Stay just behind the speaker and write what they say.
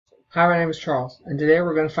Hi, my name is Charles, and today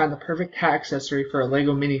we're going to find the perfect hat accessory for a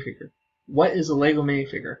LEGO minifigure. What is a LEGO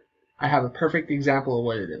minifigure? I have a perfect example of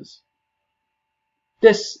what it is.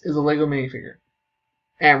 This is a LEGO minifigure,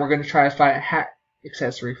 and we're going to try to find a hat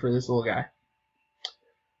accessory for this little guy.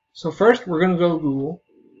 So first, we're going to go to Google,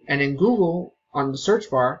 and in Google, on the search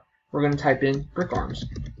bar, we're going to type in brick arms.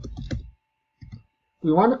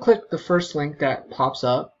 We want to click the first link that pops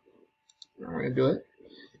up. We're going to do it.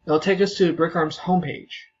 It'll take us to the brick arms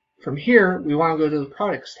homepage. From here, we want to go to the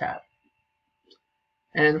Products tab.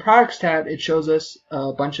 And in the Products tab, it shows us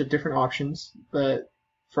a bunch of different options, but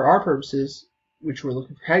for our purposes, which we're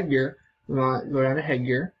looking for headgear, we want to go down to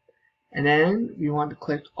headgear, and then we want to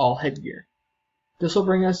click All Headgear. This will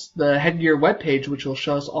bring us the headgear webpage, which will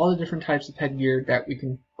show us all the different types of headgear that we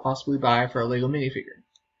can possibly buy for a LEGO minifigure.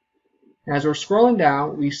 And as we're scrolling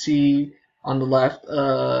down, we see on the left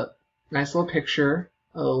a nice little picture,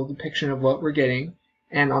 a little depiction of what we're getting.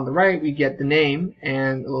 And on the right, we get the name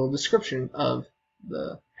and a little description of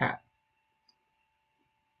the hat.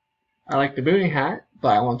 I like the booting hat, but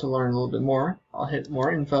I want to learn a little bit more. I'll hit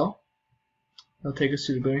more info. It'll take us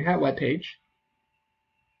to the booting hat webpage.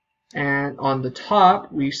 And on the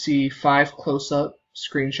top, we see 5 close-up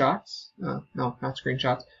screenshots. No, not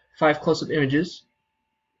screenshots. 5 close-up images.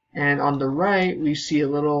 And on the right, we see a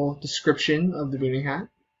little description of the booting hat.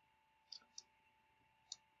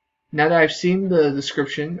 Now that I've seen the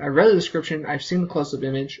description, I've read the description, I've seen the close-up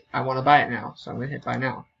image, I want to buy it now, so I'm going to hit buy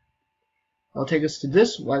now. It'll take us to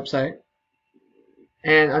this website,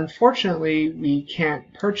 and unfortunately we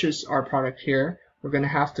can't purchase our product here. We're going to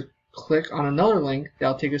have to click on another link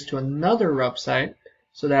that'll take us to another website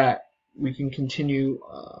so that we can continue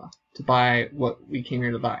to buy what we came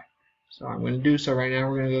here to buy. So I'm going to do so right now.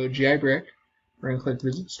 We're going to go to GI Brick, we're going to click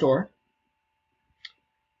Visit Store,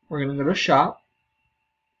 we're going to go to Shop,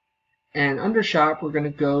 and under Shop, we're going to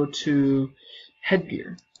go to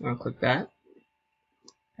Headgear. I'm going to click that.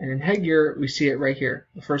 And in Headgear, we see it right here,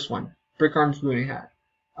 the first one, Brick Arms Booting Hat.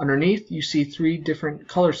 Underneath, you see 3 different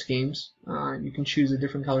color schemes. You can choose a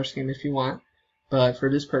different color scheme if you want, but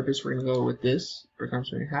for this purpose, we're going to go with this, Brick Arms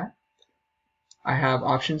Booting Hat. I have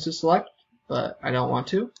options to select, but I don't want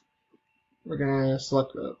to. We're going to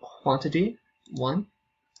select the quantity, 1,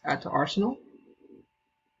 add to Arsenal.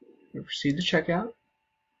 We'll proceed to checkout.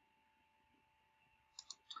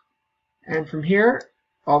 And from here,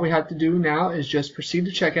 all we have to do now is just proceed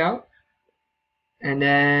to checkout, and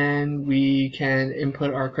then we can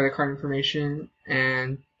input our credit card information,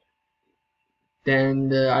 and then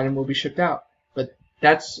the item will be shipped out. But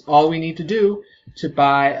that's all we need to do to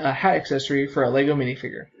buy a hat accessory for a LEGO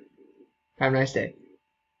minifigure. Have a nice day.